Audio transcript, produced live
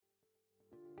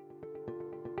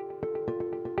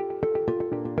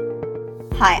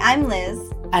Hi, I'm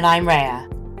Liz. And I'm Rhea.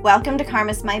 Welcome to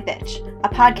Karma's My Bitch, a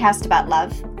podcast about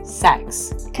love,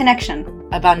 sex, connection,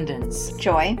 abundance,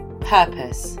 joy,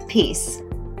 purpose, peace,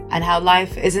 and how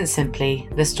life isn't simply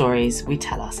the stories we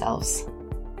tell ourselves.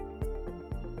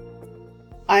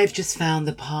 I've just found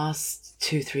the past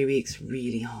 2-3 weeks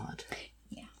really hard.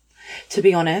 Yeah. To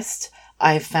be honest,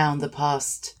 I've found the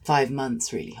past 5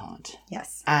 months really hard.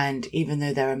 Yes. And even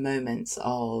though there are moments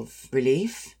of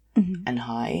relief and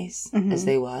highs, as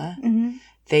they were,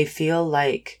 they feel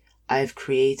like I've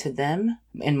created them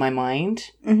in my mind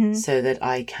so that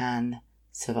I can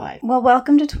survive. Well,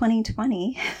 welcome to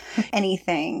 2020.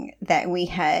 Anything that we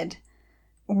had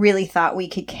really thought we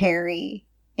could carry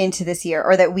into this year,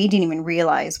 or that we didn't even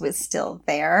realize was still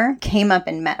there, came up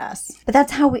and met us. But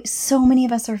that's how so many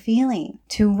of us are feeling.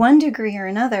 To one degree or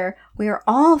another, we are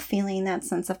all feeling that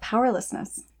sense of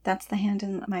powerlessness. That's the hand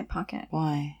in my pocket.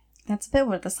 Why? That's a bit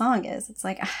what the song is. It's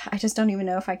like, I just don't even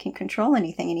know if I can control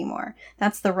anything anymore.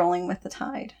 That's the rolling with the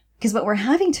tide. Because what we're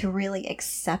having to really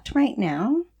accept right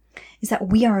now is that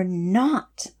we are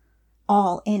not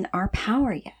all in our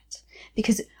power yet.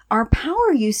 Because our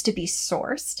power used to be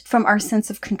sourced from our sense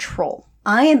of control.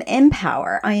 I am in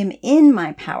power. I am in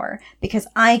my power because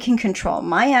I can control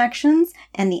my actions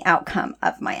and the outcome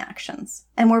of my actions.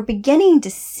 And we're beginning to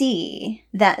see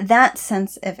that that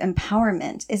sense of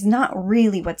empowerment is not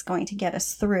really what's going to get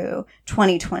us through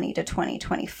 2020 to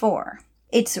 2024.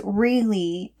 It's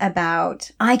really about,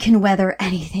 I can weather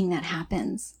anything that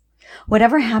happens.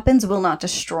 Whatever happens will not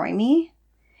destroy me.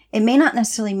 It may not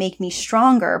necessarily make me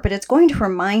stronger, but it's going to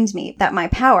remind me that my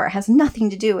power has nothing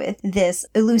to do with this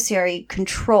illusory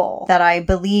control that I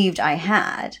believed I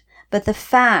had, but the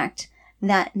fact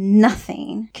that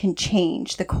nothing can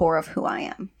change the core of who I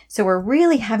am. So we're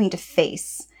really having to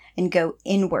face and go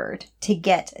inward to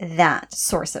get that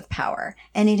source of power.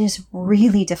 And it is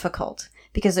really difficult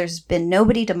because there's been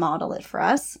nobody to model it for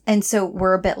us. And so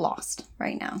we're a bit lost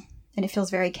right now. And it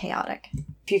feels very chaotic.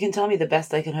 If you can tell me the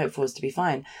best I can hope for is to be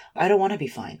fine, I don't want to be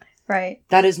fine. Right.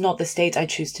 That is not the state I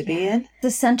choose to be in. The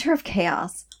center of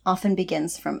chaos often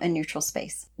begins from a neutral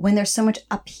space. When there's so much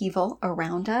upheaval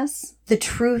around us, the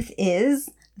truth is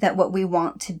that what we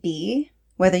want to be,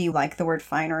 whether you like the word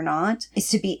fine or not, is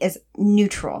to be as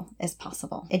neutral as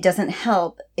possible. It doesn't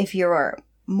help if you're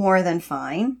more than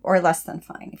fine or less than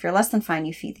fine. If you're less than fine,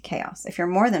 you feed the chaos. If you're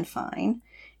more than fine,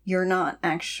 you're not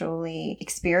actually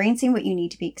experiencing what you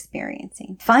need to be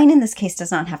experiencing. Fine in this case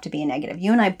does not have to be a negative.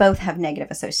 You and I both have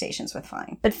negative associations with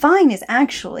fine. But fine is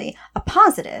actually a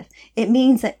positive. It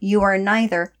means that you are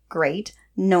neither great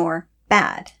nor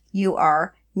bad. You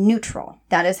are neutral.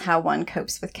 That is how one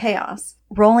copes with chaos.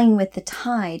 Rolling with the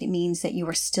tide means that you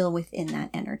are still within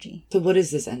that energy. So what is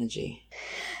this energy?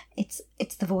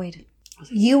 It's the void.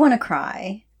 You want to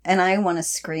cry. And I want to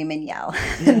scream and yell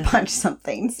and punch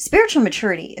something. Spiritual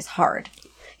maturity is hard.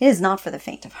 It is not for the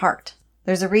faint of heart.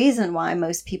 There's a reason why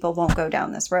most people won't go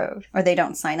down this road, or they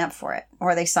don't sign up for it,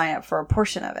 or they sign up for a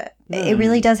portion of it. It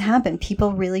really does happen.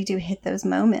 People really do hit those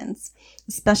moments,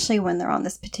 especially when they're on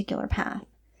this particular path.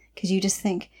 Because you just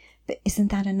think, but isn't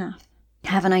that enough?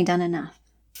 Haven't I done enough?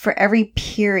 For every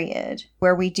period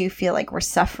where we do feel like we're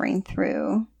suffering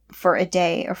through for a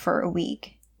day or for a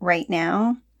week right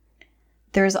now,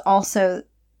 there's also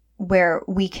where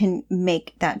we can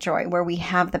make that joy, where we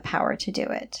have the power to do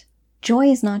it. Joy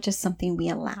is not just something we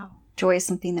allow. Joy is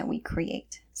something that we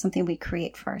create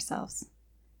for ourselves,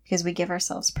 because we give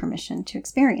ourselves permission to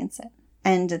experience it.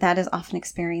 And that is often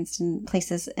experienced in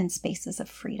places and spaces of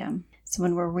freedom. So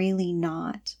when we're really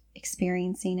not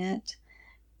experiencing it,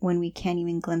 when we can't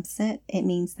even glimpse it, it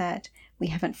means that we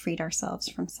haven't freed ourselves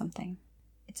from something.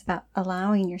 It's about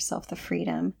allowing yourself the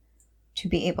freedom to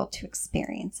be able to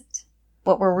experience it.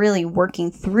 What we're really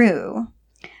working through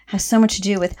has so much to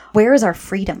do with, where is our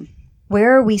freedom?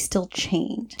 Where are we still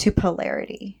chained to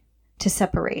polarity, to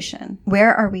separation?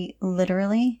 Where are we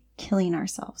literally killing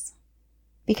ourselves?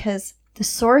 Because the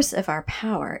source of our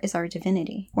power is our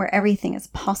divinity, where everything is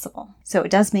possible. So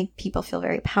it does make people feel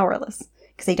very powerless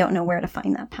because they don't know where to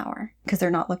find that power, because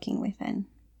they're not looking within.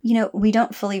 You know, we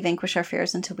don't fully vanquish our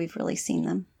fears until we've really seen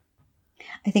them.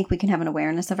 I think we can have an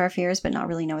awareness of our fears, but not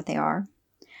really know what they are.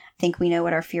 I think we know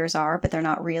what our fears are, but they're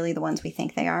not really the ones we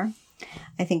think they are.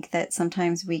 I think that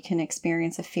sometimes we can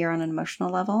experience a fear on an emotional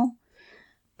level,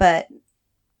 but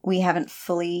we haven't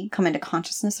fully come into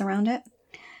consciousness around it.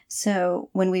 So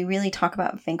when we really talk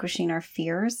about vanquishing our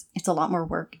fears, it's a lot more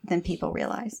work than people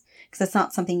realize, because it's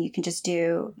not something you can just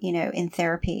do, in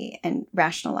therapy and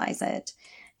rationalize it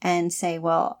and say,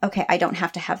 well, okay, I don't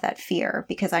have to have that fear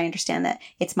because I understand that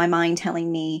it's my mind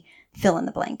telling me fill in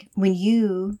the blank. When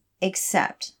you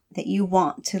accept that you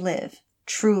want to live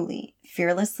truly,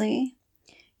 fearlessly,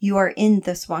 you are in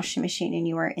this washing machine and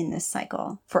you are in this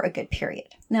cycle for a good period.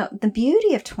 Now, the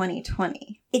beauty of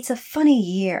 2020, it's a funny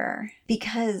year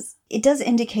because it does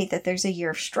indicate that there's a year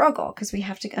of struggle because we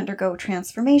have to undergo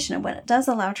transformation. And what it does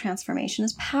allow transformation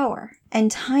is power.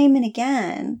 And time and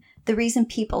again, the reason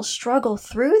people struggle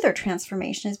through their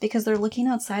transformation is because they're looking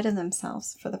outside of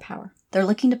themselves for the power. They're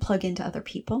looking to plug into other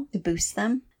people to boost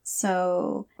them.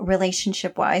 So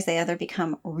relationship-wise, they either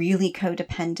become really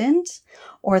codependent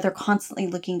or they're constantly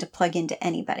looking to plug into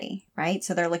anybody, right?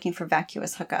 So they're looking for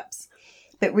vacuous hookups.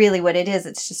 But really what it is,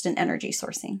 it's just an energy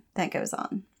sourcing that goes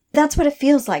on. That's what it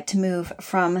feels like to move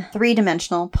from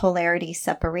three-dimensional polarity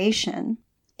separation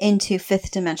into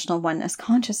fifth-dimensional oneness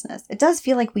consciousness. It does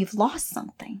feel like we've lost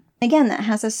something. Again, that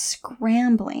has us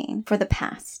scrambling for the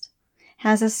past,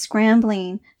 has us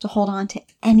scrambling to hold on to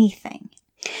anything.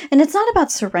 And it's not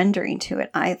about surrendering to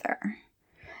it either.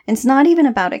 It's not even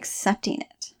about accepting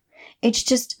it. It's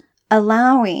just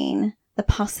allowing the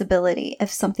possibility of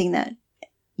something that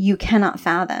you cannot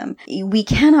fathom. We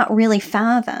cannot really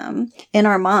fathom in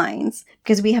our minds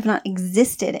because we have not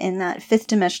existed in that fifth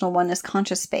dimensional oneness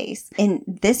conscious space in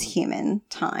this human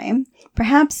time.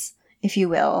 Perhaps, if you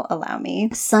will, allow me,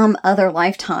 some other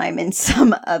lifetime in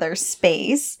some other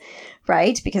space,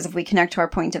 right? Because if we connect to our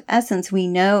point of essence, we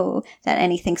know that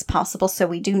anything's possible. So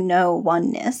we do know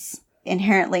oneness.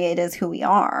 Inherently, it is who we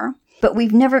are. But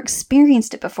we've never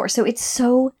experienced it before. So it's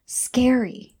so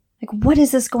scary. Like, what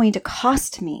is this going to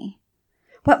cost me?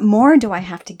 What more do I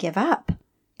have to give up?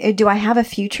 Do I have a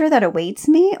future that awaits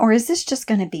me? Or is this just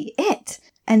going to be it?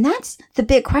 And that's the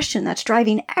big question that's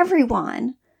driving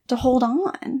everyone to hold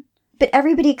on. But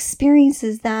everybody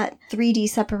experiences that 3D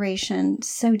separation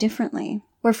so differently.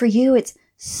 Where for you, it's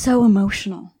so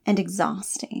emotional and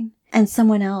exhausting. And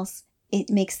someone else, it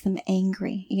makes them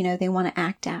angry. You know, they want to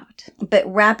act out. But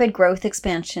rapid growth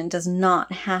expansion does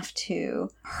not have to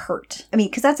hurt. I mean,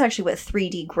 because that's actually what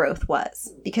 3D growth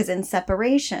was. Because in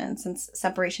separation, since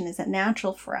separation isn't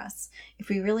natural for us, if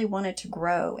we really wanted to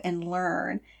grow and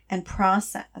learn and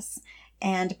process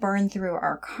and burn through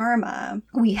our karma,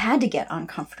 we had to get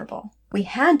uncomfortable. We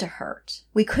had to hurt.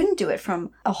 We couldn't do it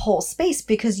from a whole space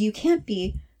because you can't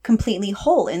be completely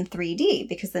whole in 3D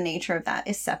because the nature of that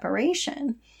is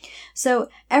separation. So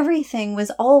everything was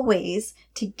always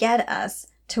to get us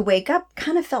to wake up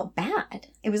kind of felt bad.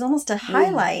 It was almost to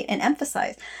highlight and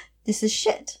emphasize this is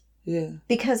shit. Yeah.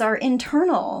 Because our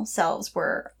internal selves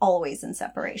were always in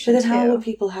separation. But then how were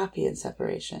people happy in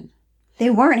separation? They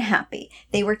weren't happy.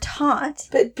 They were taught.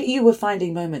 But you were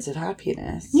finding moments of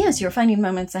happiness. Yes, you were finding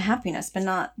moments of happiness, but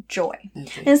not joy.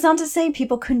 Okay. And it's not to say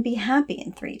people couldn't be happy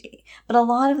in 3D, but a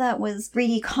lot of that was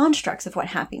 3D constructs of what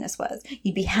happiness was.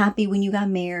 You'd be happy when you got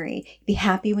married. You'd be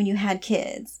happy when you had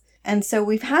kids. And so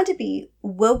we've had to be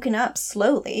woken up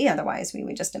slowly, otherwise we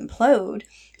would just implode,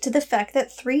 to the fact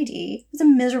that 3D was a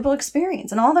miserable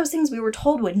experience. And all those things we were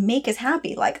told would make us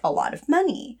happy, like a lot of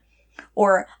money,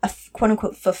 or a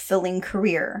quote-unquote fulfilling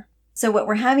career. So what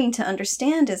we're having to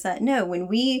understand is that, no, when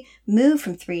we move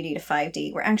from 3D to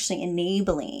 5D, we're actually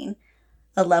enabling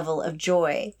a level of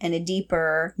joy and a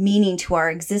deeper meaning to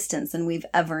our existence than we've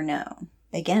ever known.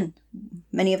 Again,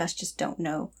 many of us just don't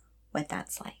know what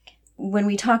that's like. When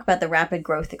we talk about the rapid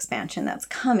growth expansion that's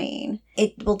coming,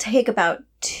 it will take about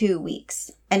 2 weeks.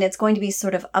 And it's going to be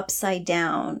sort of upside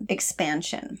down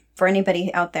expansion. For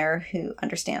anybody out there who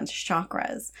understands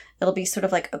chakras, it'll be sort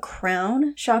of like a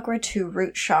crown chakra to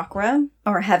root chakra,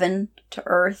 or heaven to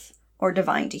earth, or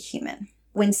divine to human.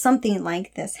 When something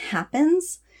like this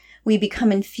happens, we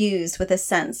become infused with a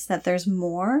sense that there's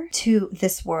more to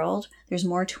this world, there's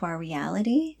more to our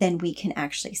reality than we can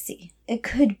actually see. It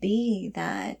could be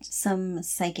that some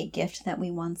psychic gift that we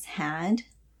once had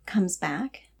comes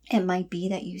back. It might be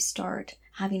that you start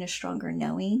having a stronger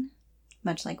knowing,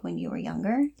 much like when you were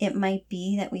younger. It might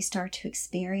be that we start to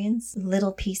experience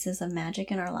little pieces of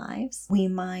magic in our lives. We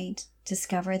might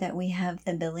discover that we have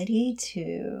the ability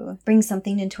to bring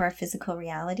something into our physical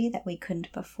reality that we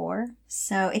couldn't before.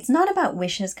 So it's not about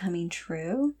wishes coming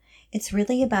true. It's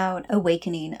really about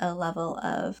awakening a level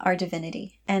of our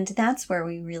divinity. And that's where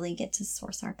we really get to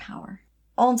source our power.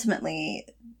 Ultimately,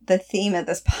 the theme of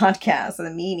this podcast, the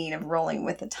meaning of rolling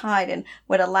with the tide, and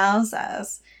what allows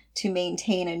us to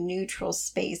maintain a neutral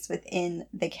space within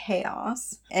the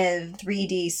chaos of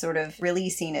 3D sort of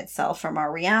releasing itself from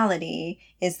our reality,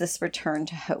 is this return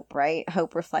to hope, right?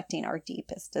 Hope reflecting our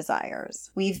deepest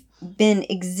desires. We've been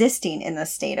existing in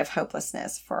this state of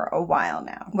hopelessness for a while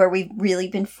now, where we've really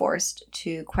been forced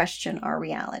to question our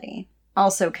reality.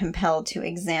 also compelled to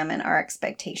examine our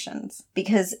expectations,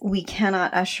 because we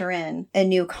cannot usher in a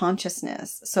new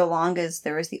consciousness so long as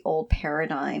there is the old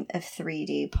paradigm of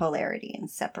 3D polarity and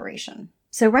separation.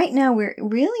 So right now we're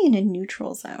really in a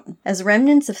neutral zone. As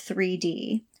remnants of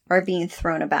 3D are being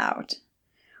thrown about,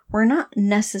 we're not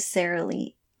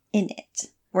necessarily in it.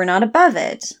 We're not above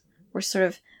it. We're sort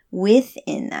of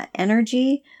within that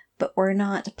energy, but we're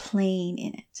not playing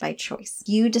in it by choice.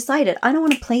 You decided, I don't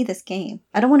want to play this game.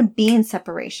 I don't want to be in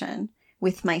separation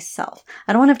with myself.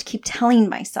 I don't want to have to keep telling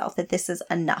myself that this is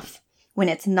enough when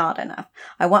it's not enough.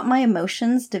 I want my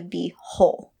emotions to be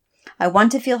whole. I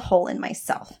want to feel whole in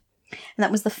myself. And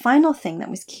that was the final thing that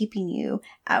was keeping you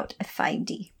out of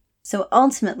 5D. So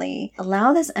ultimately,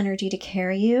 allow this energy to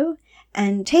carry you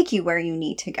and take you where you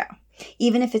need to go.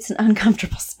 Even if it's an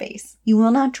uncomfortable space, you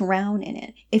will not drown in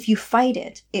it. If you fight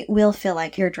it, it will feel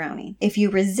like you're drowning. If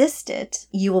you resist it,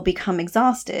 you will become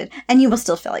exhausted and you will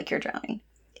still feel like you're drowning.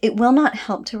 It will not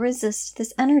help to resist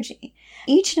this energy.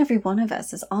 Each and every one of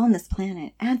us is on this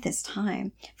planet at this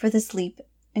time for this leap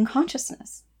in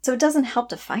consciousness. So it doesn't help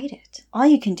to fight it. All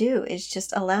you can do is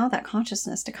just allow that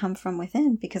consciousness to come from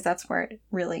within, because that's where it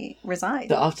really resides.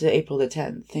 So after April the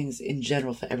 10th, things in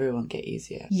general for everyone get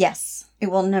easier. Yes.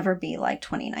 It will never be like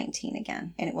 2019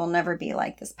 again. And it will never be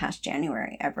like this past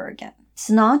January ever again. It's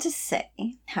not to say,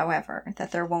 however,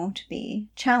 that there won't be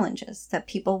challenges, that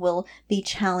people will be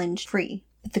challenge free.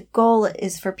 But the goal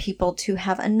is for people to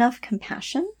have enough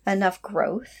compassion, enough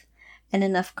growth, and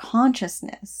enough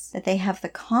consciousness that they have the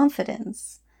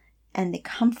confidence and the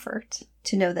comfort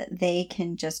to know that they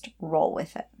can just roll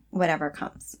with it, whatever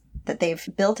comes. That they've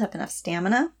built up enough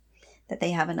stamina, that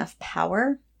they have enough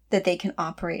power, that they can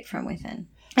operate from within.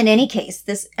 In any case,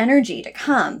 this energy to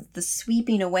come, the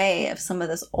sweeping away of some of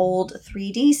this old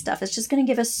 3D stuff, is just going to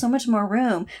give us so much more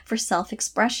room for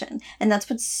self-expression. And that's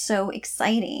what's so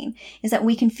exciting, is that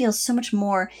we can feel so much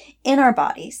more in our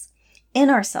bodies, in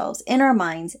ourselves, in our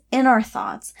minds, in our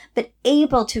thoughts, but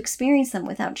able to experience them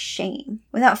without shame,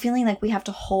 without feeling like we have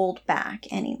to hold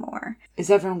back anymore. Is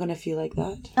everyone going to feel like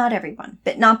that? Not everyone,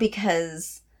 but not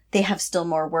because they have still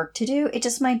more work to do. It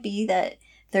just might be that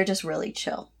they're just really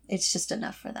chill. It's just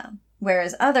enough for them.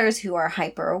 Whereas others who are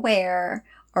hyper aware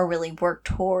or really work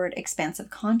toward expansive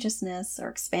consciousness or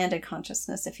expanded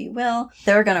consciousness, if you will,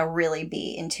 they're going to really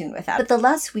be in tune with that. But the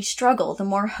less we struggle, the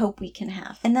more hope we can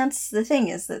have. And that's the thing,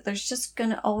 is that there's just going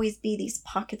to always be these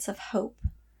pockets of hope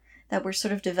that we're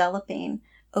sort of developing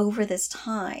over this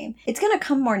time. It's going to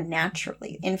come more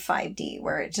naturally in 5D,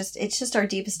 where it's just our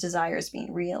deepest desires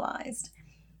being realized.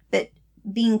 But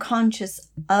being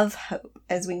conscious of hope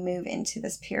as we move into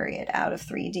this period out of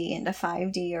 3D into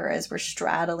 5D, or as we're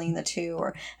straddling the two,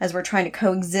 or as we're trying to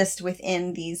coexist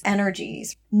within these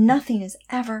energies. Nothing is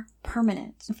ever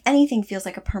permanent. If anything feels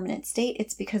like a permanent state,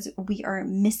 it's because we are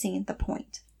missing the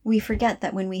point. We forget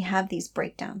that when we have these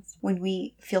breakdowns, when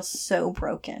we feel so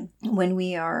broken, when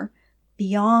we are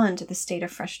beyond the state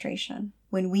of frustration,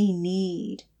 when we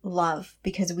need love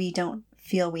because we don't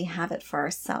feel we have it for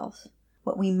ourselves,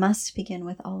 what we must begin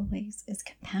with always is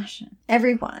compassion.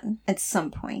 Everyone, at some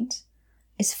point,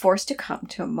 is forced to come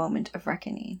to a moment of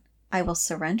reckoning. I will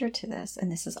surrender to this,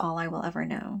 and this is all I will ever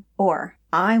know. Or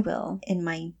I will, in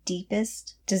my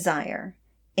deepest desire,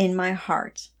 in my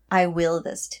heart, I will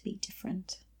this to be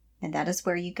different. And that is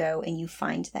where you go and you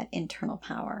find that internal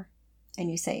power.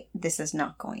 And you say, this is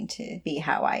not going to be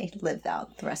how I live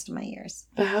out the rest of my years.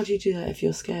 But how do you do that if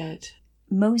you're scared?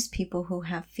 Most people who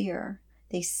have fear,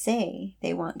 they say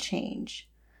they want change,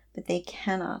 but they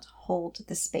cannot hold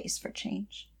the space for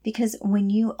change. Because when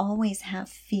you always have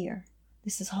fear,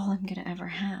 this is all I'm going to ever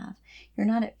have, you're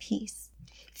not at peace.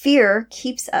 Fear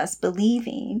keeps us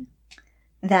believing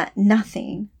that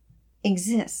nothing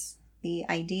exists. The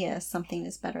idea something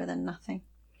is better than nothing.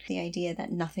 The idea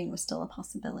that nothing was still a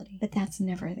possibility. But that's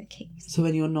never the case. So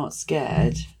when you're not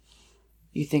scared,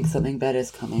 you think something better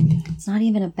is coming. It's not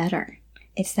even a better.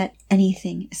 It's that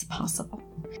anything is possible.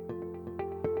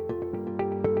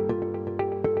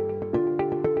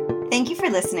 Thank you for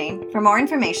listening. For more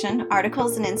information,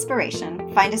 articles, and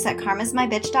inspiration, find us at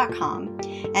karmasmybitch.com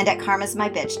and at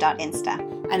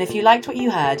karmasmybitch.insta. And if you liked what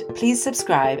you heard, please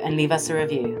subscribe and leave us a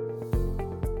review.